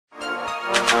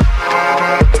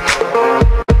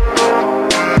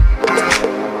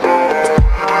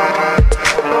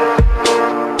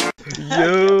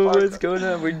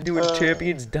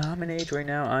champions dominate right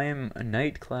now. I am a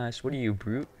knight class. What are you,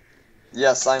 brute?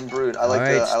 Yes, I'm brute. I like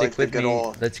Alright, I like stick the with good me.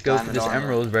 old Let's go for diamond this armor.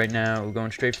 emerald right now. We're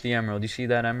going straight for the emerald. You see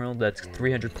that emerald? That's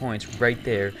 300 points right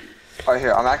there. All right,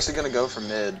 here. I'm actually gonna go for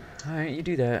mid. Alright, you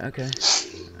do that. Okay.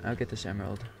 I'll get this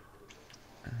emerald.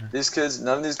 These kids,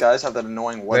 none of these guys have that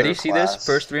annoying weather Ready? See class. this?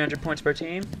 First 300 points per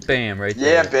team? Bam, right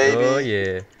Yeah, there. baby. Oh,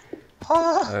 yeah.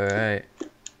 Ah. Alright.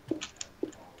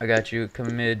 I got you.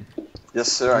 Coming mid. Yes,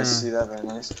 sir. I see that. Very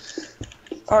nice.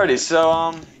 Alrighty, so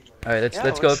Alright, let's yeah, go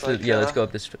up looks to like, let's go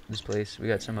up this place. We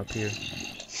got some up here.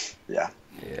 Yeah.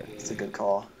 Yeah. It's a good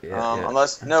call. Yeah.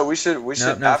 Unless no, we should No,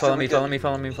 after follow we me, get,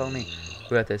 follow me.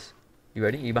 We got this. You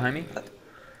ready? You behind me?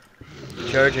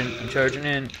 I'm charging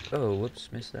in. Oh, whoops,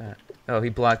 missed that. Oh, he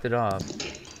blocked it off.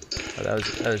 Oh, that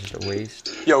was just a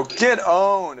waste. Yo, get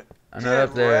owned. I'm not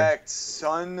up there. Wrecked,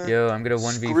 son. Yo, I'm gonna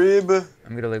 1v. Scrib.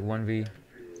 I'm gonna like 1v.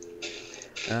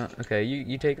 Oh, okay.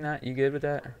 You taking that? You good with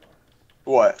that?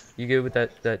 What? You good with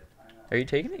that? Are you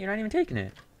taking it? You're not even taking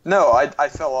it. No, I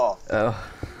fell off. Oh.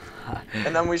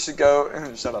 And then we should go.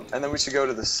 Shut up. And then we should go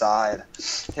to the side.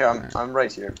 Here, I'm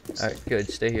right here. All right,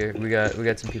 good. Stay here. We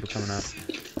got some people coming up.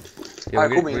 Yeah,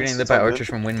 Alright, cool we're beans. getting lit It's by all good. archers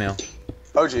from windmill.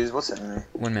 Oh jeez, what's hitting me?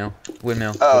 Windmill. Oh, Local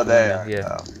there. windmill, yeah.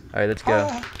 Oh. All right, let's go.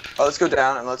 Oh, let's go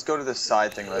down and let's go to this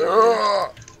side thing right here.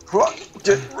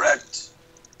 Get wrecked.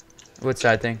 What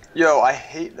side thing? Yo, I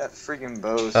hate that freaking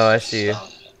bow. Oh, I see you.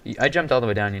 I jumped all the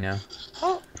way down, you know.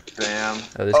 Bam.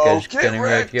 Oh, this guy's getting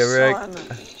wrecked. Get wrecked.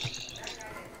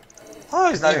 Oh,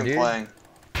 he's not Come even here, playing.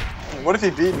 What if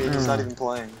he beat me and he's not even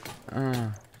playing?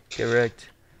 Get wrecked.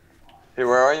 Hey,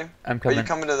 where are you? I'm coming. Are you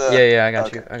coming to the... Yeah, I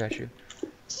got okay. you.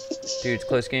 Dude, it's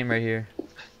close game right here.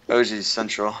 Oh, geez,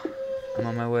 Central. I'm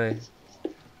on my way.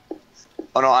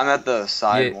 Oh, no, I'm at the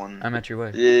side one. I'm at your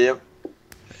way. Yep.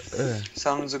 Ugh.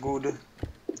 Sounds good.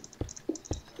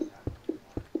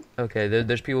 Okay,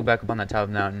 there's people back up on that top of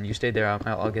the mountain. You stay there.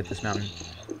 I'll get this mountain.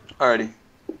 Alrighty.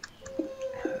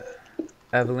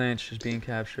 Avalanche is being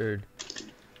captured.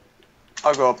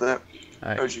 I'll go up there.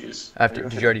 Alright. Oh, jeez.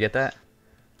 Did you already get that?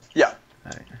 Yeah.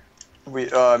 Alright.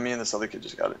 Me and this other kid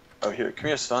just got it. Oh, here. Come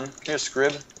here, son. Come here,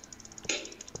 Scrib.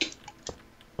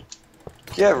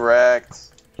 Get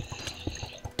wrecked.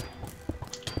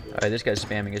 Alright, this guy's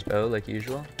spamming his bow like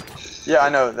usual. Yeah, I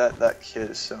know. That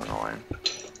kid is so annoying.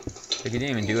 Like, he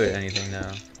didn't even do anything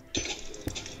though.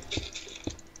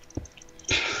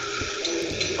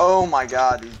 Oh my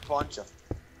god, these bunch of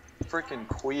freaking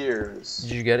queers.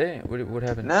 Did you get it? What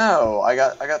happened? No, I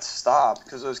got stopped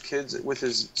because those kids with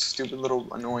his stupid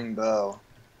little annoying bow.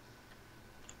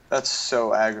 That's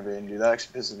so aggravating, dude. That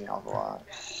actually pisses me off a lot.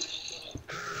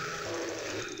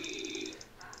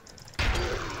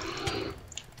 I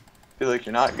feel like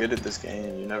you're not good at this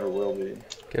game. You never will be.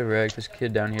 Get wrecked. This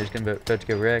kid down here is about to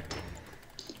get wrecked.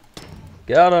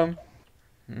 Got him.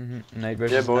 Knight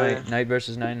versus knight. Knight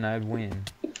versus knight, and I'd win.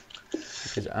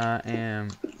 Because I am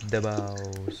the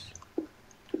boss.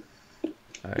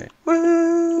 Alright.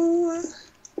 Woo!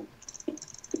 Is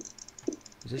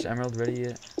this emerald ready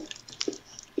yet?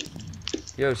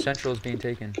 Yo, Central's being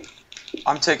taken.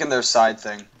 I'm taking their side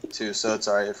thing too, so it's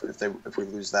alright if we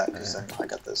lose that, because then I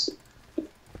got this.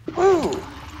 Woo!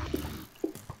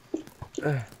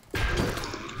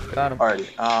 Got him.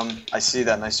 Alrighty. I see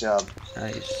that. Nice job.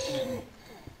 Nice.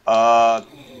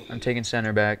 I'm taking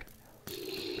center back.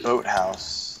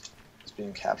 Boathouse. It's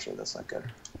being captured. That's not good.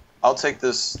 I'll take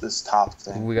this top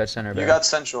thing. We got center back. You got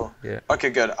central. Yeah. Okay,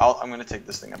 good. I'm gonna take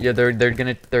this thing up. Yeah, they're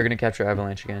gonna capture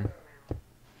Avalanche again.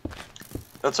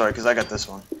 That's alright, cause I got this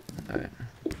one. Alright.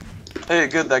 Hey,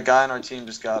 good. That guy on our team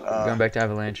just got. Going back to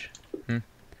Avalanche.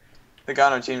 The guy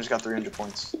on our team just got 300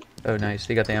 points. Oh, nice.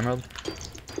 They got the emerald.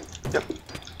 Yep.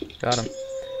 Got him.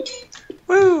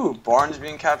 Woo! Barn's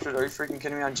being captured. Are you freaking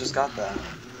kidding me? I just got that.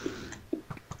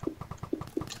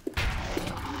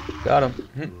 Got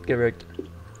him. Get wrecked.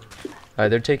 Alright,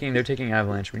 they're taking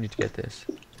Avalanche. We need to get this.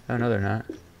 Oh no, they're not.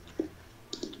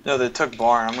 No, they took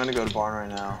Barn. I'm gonna go to Barn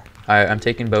right now. Alright, I'm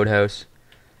taking Boathouse.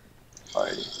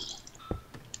 Alrighty.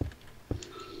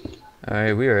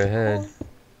 Alright, we are ahead.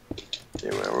 Yeah,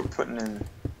 we're putting in.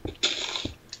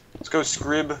 Let's go,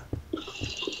 Scrib.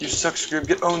 You suck, Scrib.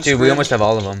 Get owned, Dude, Scrib. we almost have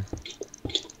all of them.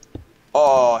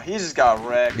 Oh, he just got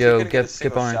wrecked. Yo, get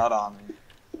Barn. Shot on me.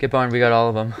 Get Barn, we got all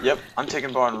of them. Yep, I'm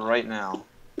taking Barn right now.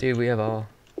 Dude, we have all.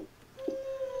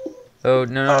 Oh,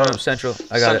 no, Central.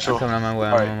 I got it. I'm coming on my way.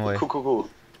 I'm on my way. Cool.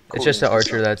 It's just the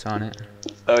archer that's on it.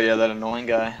 Oh, yeah, that annoying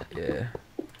guy. Yeah.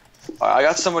 I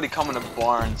got somebody coming to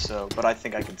Barn, but I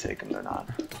think I can take him. They're not.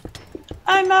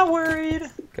 I'm not worried.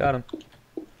 Got him.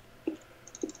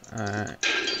 Alright.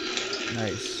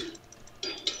 Nice.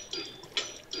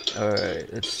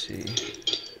 Alright, let's see.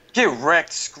 Get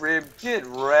wrecked, Scrib. Get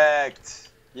wrecked.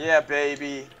 Yeah,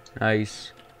 baby.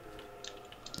 Nice.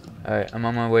 Alright, I'm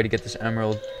on my way to get this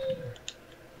emerald.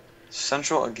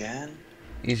 Central again?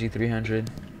 Easy 300.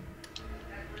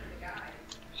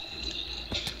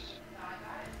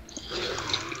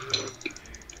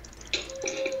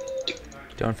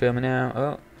 Don't fail me now.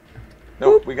 Oh.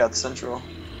 Nope, Whoop. we got Central.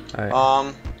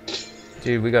 Alright.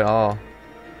 Dude, we got all.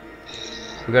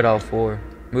 We got all 4.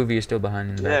 Movie is still behind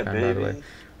in the background, by the way.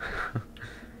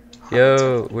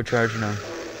 Yo, we're charging them.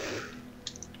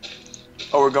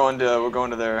 Oh, we're going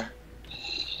to there.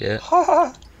 Yeah.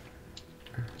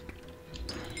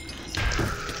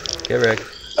 Get wrecked.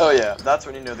 Oh yeah, that's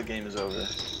when you know the game is over.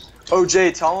 Oh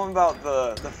Jay, tell them about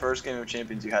the first game of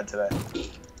Champions you had today.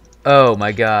 Oh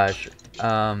my gosh.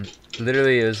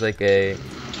 Literally it was like the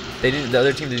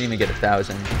other team didn't even get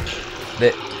 1,000.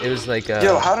 It was like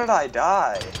Yo, how did I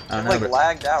die? I don't know, know,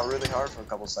 lagged out really hard for a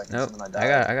couple seconds nope, and then I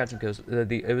died. I got some kills.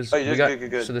 It was oh, you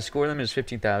did good. So the score limit is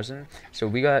 15,000. So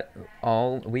we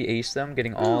aced them,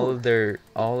 getting all of their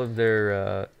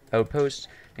outposts,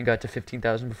 and got to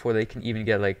 15,000 before they can even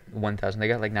get like 1,000. They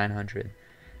got like 900.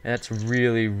 And that's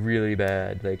really, really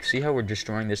bad. Like, see how we're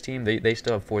destroying this team? They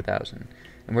still have 4,000,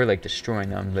 and we're like destroying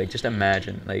them. Like, just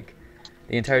imagine, like,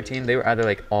 the entire team, they were either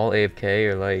like all AFK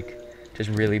or like just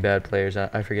really bad players.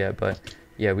 I forget, but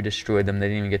yeah, we destroyed them. They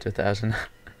didn't even get to 1,000.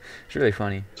 It's really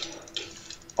funny.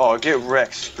 Oh, get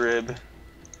wrecked, Scrib.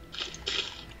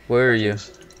 Where are you?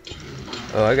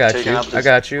 Oh, I got you.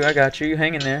 I got you.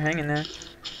 Hang in there. Hang in there.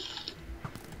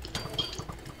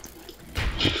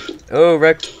 Oh,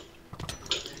 wrecked.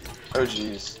 Oh,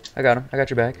 jeez. I got him. I got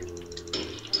your back.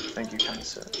 Thank you, kind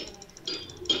sir.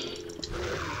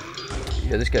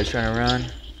 Yeah, this guy's trying to run.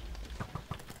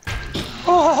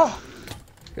 Oh!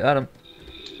 Got him.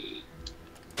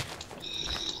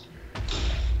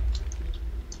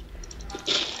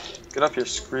 Get up here,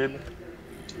 Scrib.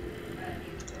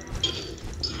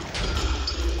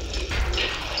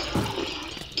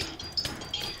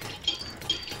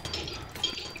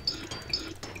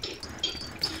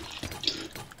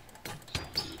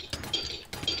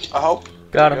 I hope.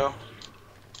 Got him.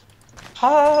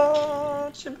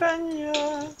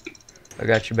 I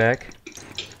got your back.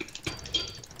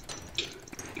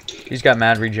 He's got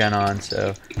mad regen on,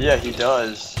 so. Yeah, he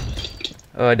does.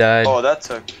 Oh, I died. Oh, that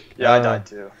took. Yeah, I died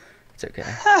too. It's okay.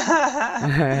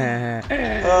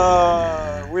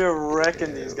 We're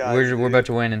wrecking these guys. We're about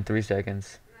to win in 3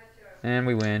 seconds, and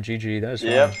we win. GG. That was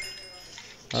fun. Yep.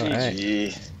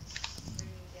 GG.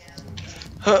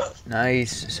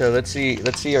 Nice. So let's see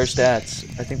our stats.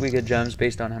 I think we get gems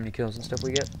based on how many kills and stuff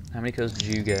we get. How many kills did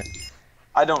you get?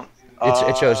 I don't.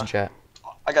 It shows in chat.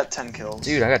 I got 10 kills.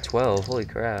 Dude, I got 12. Holy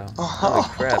crap. Holy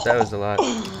crap, that was a lot.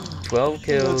 12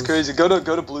 kills. That's crazy. Go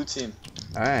to blue team.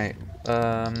 All right.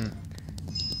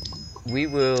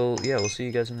 We'll see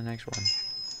you guys in the next one.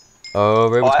 Oh,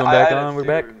 Rebel's going back on. We're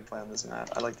back. We're gonna play on this map.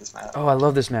 I like this map. Oh, I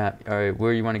love this map. All right,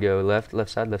 where you want to go? Left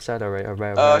side. All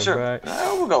right. Sure. Right.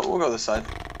 We'll go this side.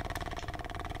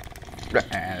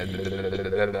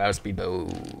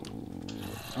 Speedboat.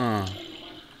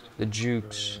 The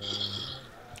jukes.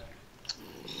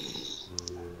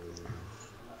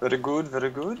 Very good, very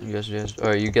good. Yes. All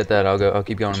right, you get that. I'll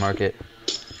keep going to market.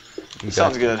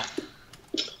 Sounds good.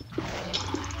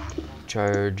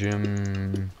 Charge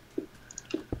him.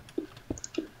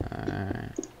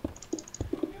 Alright.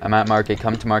 I'm at market.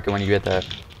 Come to market when you get that.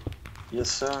 Yes,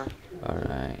 sir.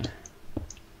 Alright.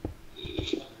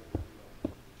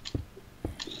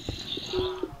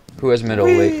 Who has middle?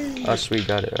 Wait. Oh, sweet.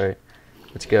 Got it. Alright.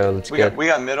 Let's go. We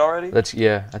got mid already?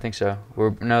 Yeah, I think so.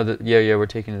 We're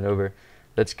taking it over.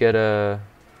 Let's get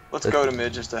Let's go to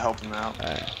mid just to help him out.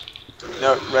 Alright.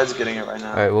 No, red's getting it right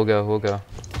now. Alright, we'll go.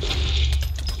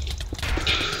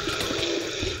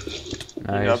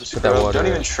 Nice. Put that water. Don't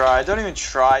even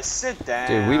try. Sit down.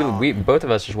 Dude, we both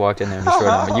of us just walked in there and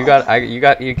destroyed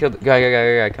him. You killed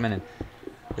guy coming in.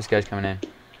 This guy's coming in.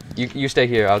 You stay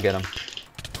here. I'll get him.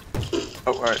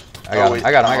 Oh, all right. I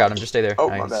got him. Just stay there. Oh,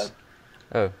 nice. my bad.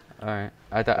 Oh, all right.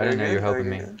 I didn't know you were helping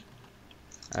me.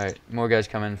 All right, more guys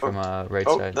coming from right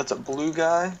side. Oh, that's a blue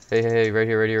guy. Hey, right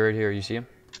here. You see him?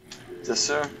 Yes,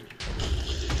 sir.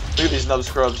 Look at these nub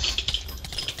scrubs.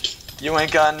 You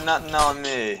ain't got nothing on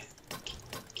me.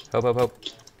 Hope.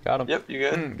 Got him. Yep, you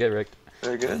good? Get wrecked.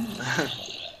 Very good.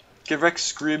 Get wrecked,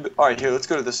 Scrib. Alright, here, let's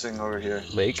go to this thing over here.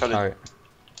 Lake? Alright.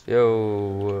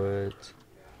 Yo, what?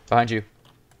 Behind you.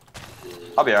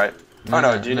 I'll be alright.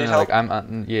 No, do you need help?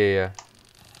 Like, yeah.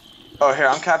 Oh, here,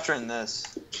 I'm capturing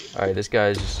this. Alright, this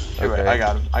guy's... Okay. Wait, I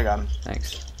got him.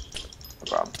 Thanks. No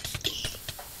problem.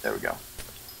 There we go.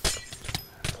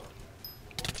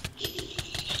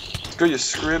 go, you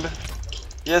scrib.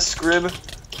 Yes, scrib.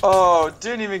 Oh,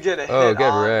 didn't even get a hit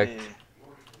on wrecked. me.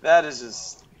 That is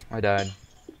just... I died.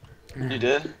 You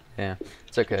did? Yeah,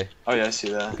 it's okay. Oh yeah, I see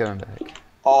that. I'm coming back.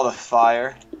 All the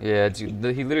fire. Yeah, he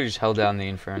literally just held down the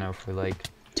Inferno for like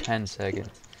 10 seconds.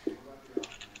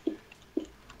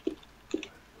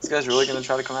 This guy's really gonna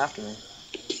try to come after me.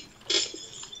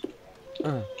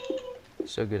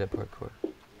 So good at parkour.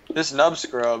 This nub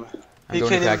scrub. I'm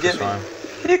going to Cactus Farm.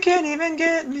 He can't even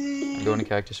get me. I'm going to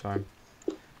Cactus Farm.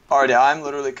 Alright, I'm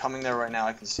literally coming there right now.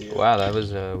 I can see you. Wow, that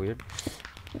was weird.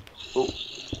 Oh.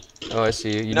 Oh, I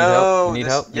see you. You no, need help? You need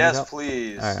help? You yes, need help?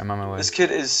 please. Alright, I'm on my way. This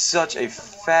kid is such a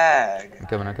fag. I'm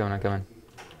coming, I'm coming, I'm coming.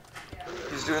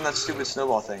 He's doing that stupid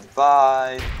snowball thing.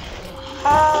 Bye.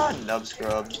 Ah, nub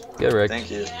scrub. Get wrecked. Thank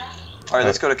you. Alright,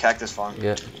 let's go to Cactus Farm.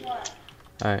 Yeah.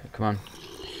 Alright, come on.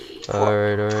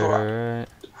 Alright, alright,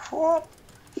 alright.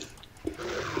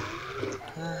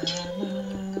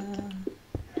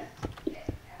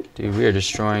 Dude, we are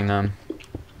destroying them.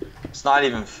 It's not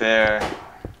even fair.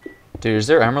 Dude, is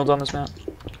there emeralds on this map?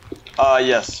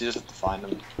 Yes, you just have to find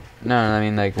them. No, I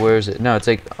mean, like, where is it? No, it's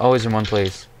like always in one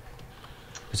place.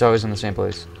 It's always in the same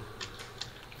place.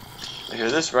 Here,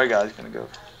 this red guy's gonna go.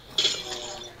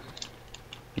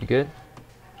 You good?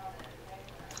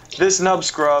 This nub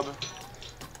scrub.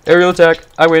 Aerial attack.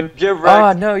 I win. Get wrecked.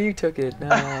 Ah, no, you took it. No.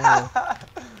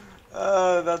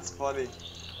 That's funny.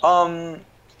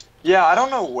 Yeah, I don't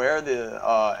know where the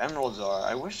emeralds are.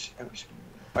 I wish.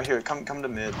 Oh, here, come to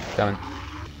mid. Coming.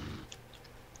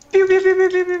 Pew, pew, pew, pew,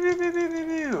 pew, pew, pew, pew, pew,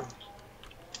 pew.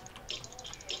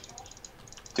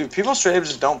 Dude, people straight up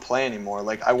just don't play anymore.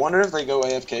 Like, I wonder if they go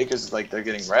AFK because like they're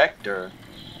getting wrecked or.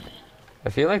 I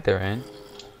feel like they're in.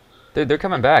 Dude, they're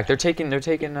coming back. They're taking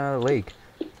Lake.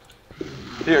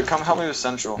 Here, come help me with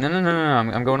Central. No.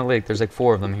 I'm going to Lake. There's like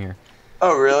 4 of them here.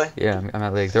 Oh, really? Yeah, I'm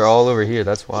at Lake. They're all over here.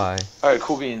 That's why. Alright,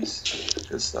 cool beans.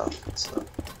 Good stuff. Good stuff.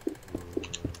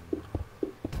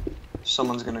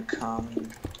 Someone's gonna come.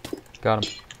 Got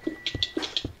him.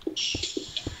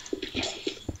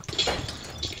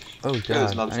 Oh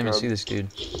god, I didn't even see this dude.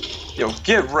 Yo,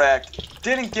 get wrecked.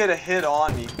 Didn't get a hit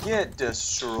on me. Get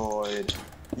destroyed.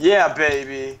 Yeah,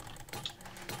 baby.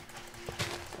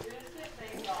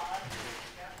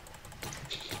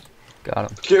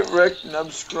 Got him. Get wrecked,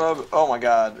 nub scrub. Oh my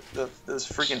god, those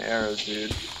freaking arrows,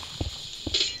 dude.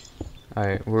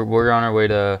 Alright, we're on our way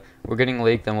to. We're getting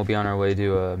Lake, then we'll be on our way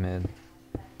to mid.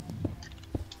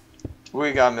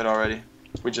 We got mid already.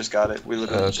 We just got it. We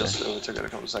literally just overtook it a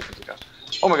couple seconds ago.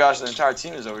 Oh my gosh, the entire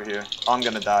team is over here. I'm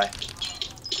gonna die.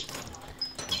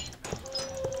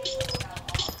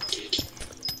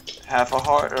 Half a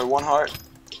heart, or 1 heart.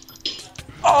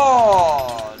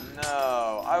 Oh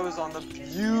no! I was on the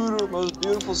most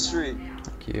beautiful street.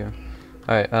 Cute.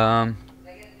 Alright,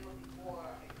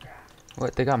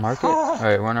 what, they got market?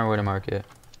 Alright, we're on our way to market.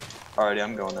 Alrighty,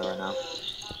 I'm going there right now.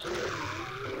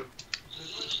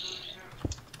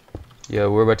 Yo,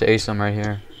 we're about to ace them right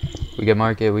here. We get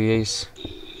market, we ace.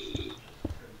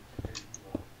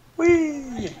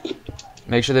 Whee!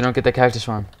 Make sure they don't get the Cactus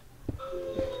Farm.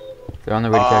 They're on the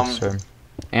way to Cactus Farm.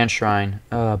 And Shrine.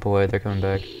 Oh boy, they're coming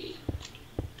back.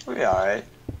 We'll be alright.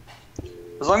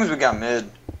 As long as we got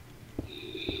mid.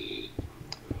 I'm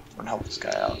gonna help this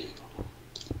guy out.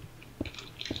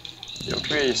 Yo,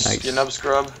 come here, you nub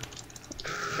scrub.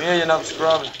 Come here, you nub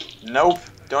scrub. Nope.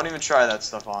 Don't even try that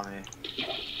stuff on me.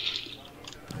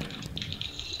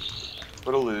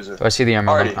 What a loser. Oh, I see the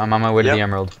emerald. I'm on my way to the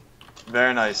emerald.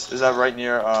 Very nice. Is that right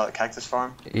near Cactus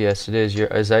Farm? Yes, it is.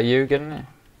 Is that you getting it?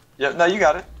 Yep. No, you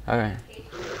got it. Alright.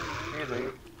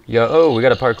 Yo, oh, we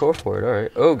got a parkour for it.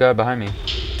 Alright. Oh, god, behind me.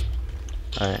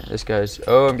 Alright, this guy's.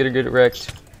 Oh, I'm gonna get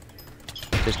wrecked.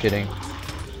 Just kidding.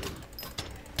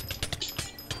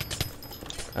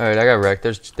 Alright, I got wrecked.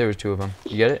 There was 2 of them.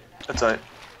 You get it? That's right.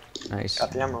 Nice.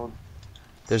 Got the emerald.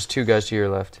 There's 2 guys to your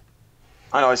left.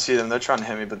 I know, I see them. They're trying to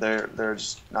hit me, but they're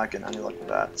just not getting any luck with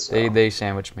that. So. They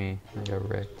sandwiched me. I got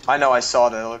wrecked. I know, I saw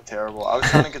that. It looked terrible. I was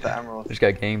trying to get the emerald. Just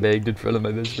got gangbanged in front of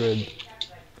my best friend.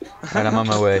 Alright, I'm on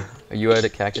my way. Are you at a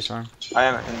Cactus Farm? I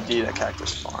am indeed at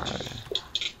Cactus Farm. Right.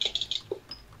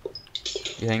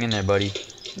 You hang in there, buddy.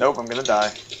 Nope, I'm gonna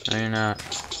die. No, you're not.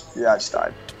 Yeah, I just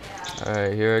died.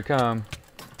 Alright, here I come.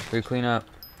 We clean up.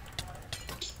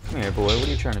 Come here, boy. What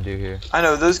are you trying to do here? I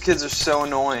know, those kids are so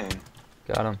annoying.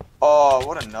 Got him. Oh,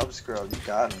 what a nub scrub. You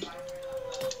got him.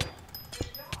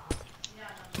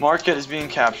 Market is being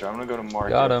captured. I'm gonna go to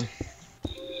market. Got him.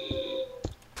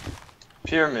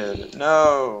 Pyramid.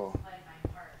 No.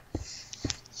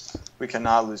 We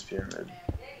cannot lose pyramid.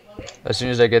 As soon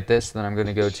as I get this, then I'm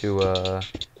gonna go to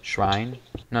Shrine.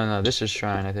 No, this is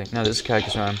Shrine, I think. No, this is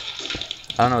Cactus Farm.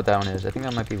 I don't know what that one is. I think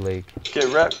that might be lake.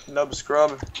 Get wrecked, nub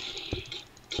scrub.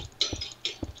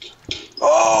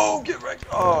 Oh, get wrecked.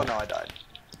 Oh, no, I died.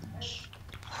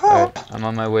 Alright, I'm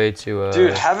on my way to,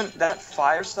 Dude, having that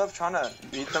fire stuff, trying to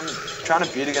beat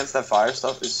against that fire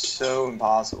stuff is so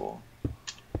impossible.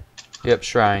 Yep,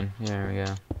 shrine. There we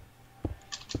go.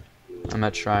 I'm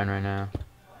at shrine right now.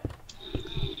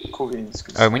 Cool beans.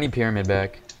 Alright, we need pyramid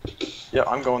back. Yeah,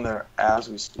 I'm going there as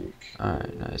we speak.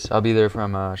 Alright, nice. I'll be there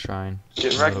from shrine.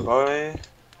 Get wrecked, boy.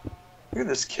 Look at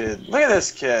this kid. Look at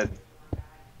this kid.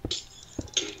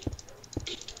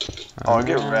 Oh,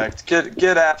 get wrecked.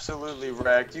 Get absolutely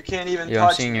wrecked. You can't even touch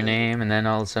I'm seeing your name, and then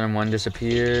all of a sudden one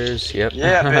disappears. Yep.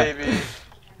 Yeah, baby.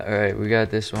 Alright, we got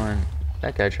this one.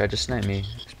 That guy tried to snipe me.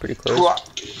 It's pretty close.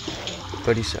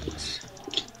 But he sucks.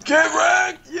 Get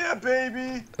wrecked! Yeah,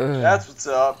 baby! That's what's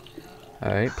up.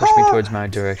 Alright, push me towards my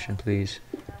direction, please.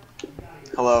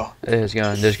 Hello. There's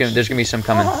going. There's gonna be some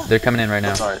coming. They're coming in right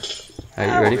now. Sorry.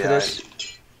 Alright, you ready for this?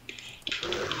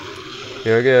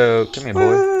 Here we go. Come here,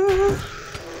 boy.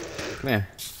 Come here.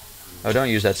 Oh, don't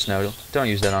use that snow. Don't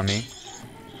use that on me.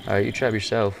 Alright, you trap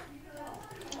yourself.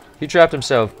 He trapped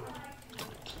himself.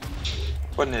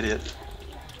 What an idiot.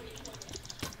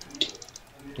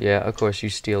 Yeah, of course you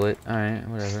steal it. Alright,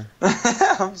 whatever.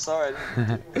 I'm sorry.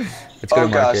 Let's go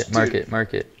to market.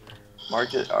 Market.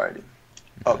 Market? Alrighty.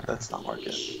 Oh, that's not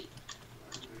market.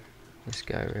 This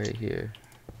guy right here.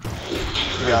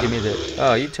 Give me the...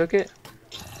 Oh, you took it?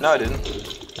 No, I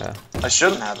didn't. Oh. I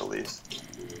shouldn't have, at least.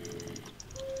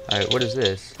 Alright, what is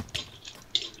this?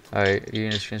 Alright, you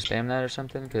just gonna spam that or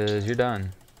something? Because you're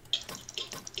done.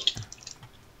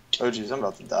 Oh, jeez, I'm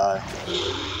about to die.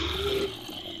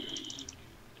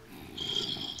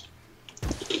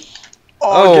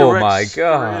 Oh my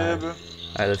god. Alright,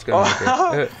 let's go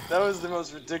market. That was the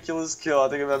most ridiculous kill I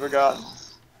think I've ever gotten.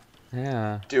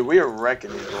 Yeah. Dude, we are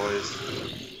wrecking these boys.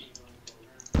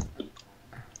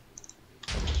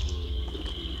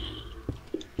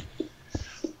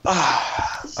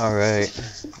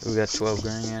 Alright. We got 12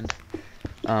 grand.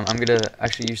 I'm gonna...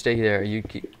 Actually, you stay there. You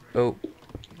keep... Oh.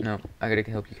 No. I gotta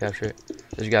help you capture it.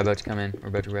 There's a guy about to come in. We're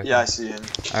about to wreck him. Yeah, I see him.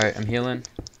 Alright, I'm healing.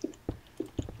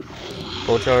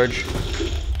 Full charge.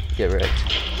 Get wrecked.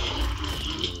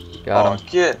 Got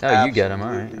him. Oh, you get him.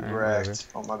 Alright. Wrecked.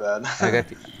 Oh, my bad.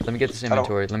 Let me get this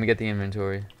inventory. Let me get the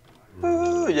inventory.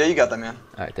 Ooh, yeah, you got that, man.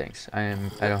 Alright, thanks. I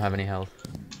don't have any health.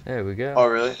 There we go. Oh,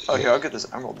 really? Oh, here, I'll get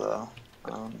this emerald, though.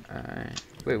 Alright.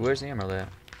 Wait, where's the emerald at?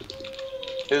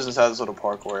 It was inside this little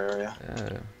parkour area. Oh,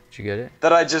 did you get it?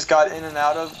 That I just got in and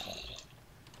out of.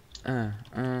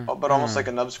 But almost like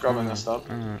a nub scrub I messed up.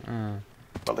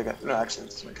 But like no, actually,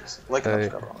 it's like a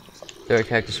nub scrub. There, a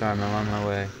cactus farm. I'm on my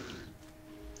way.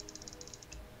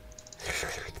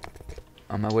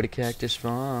 On my way to cactus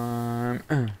farm.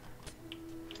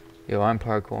 Yo, I'm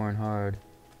parkouring hard.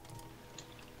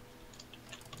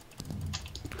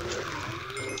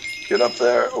 Get up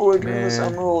there. Oh, I got this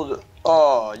emerald.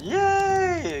 Oh,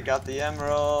 yay! Got the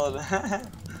emerald.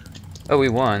 Oh, we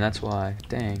won. That's why.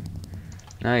 Dang.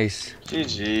 Nice.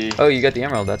 GG. Oh, you got the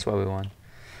emerald. That's why we won.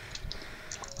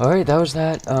 Alright, that was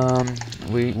that.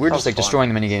 We're just like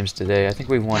destroying the minigames today. I think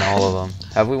we've won all of them.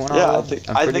 Have we won all of them?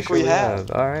 I think we have.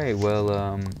 Alright, well,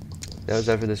 that was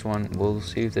that for this one. We'll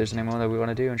see if there's any more that we want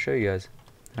to do and show you guys.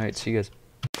 Alright, see you guys.